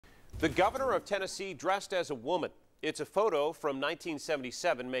The governor of Tennessee dressed as a woman. It's a photo from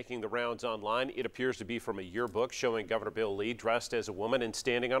 1977 making the rounds online. It appears to be from a yearbook showing Governor Bill Lee dressed as a woman and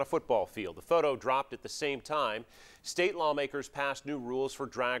standing on a football field. The photo dropped at the same time. State lawmakers passed new rules for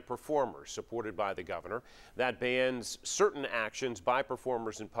drag performers, supported by the governor, that bans certain actions by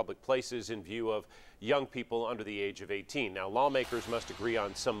performers in public places in view of young people under the age of 18. Now, lawmakers must agree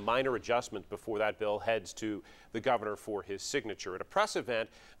on some minor adjustments before that bill heads to the governor for his signature. At a press event,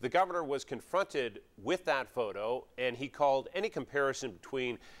 the governor was confronted with that photo, and he called any comparison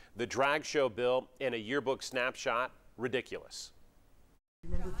between the drag show bill and a yearbook snapshot ridiculous. You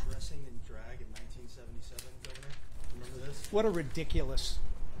remember dressing in drag in 1977, Governor? Remember this? What a ridiculous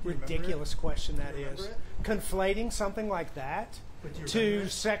question that is. Conflating something like that to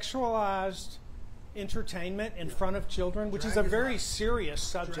sexualized entertainment in front of children, which is a very serious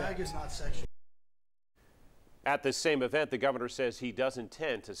subject. Drag is not sexual. At the same event, the governor says he does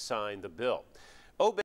intend to sign the bill.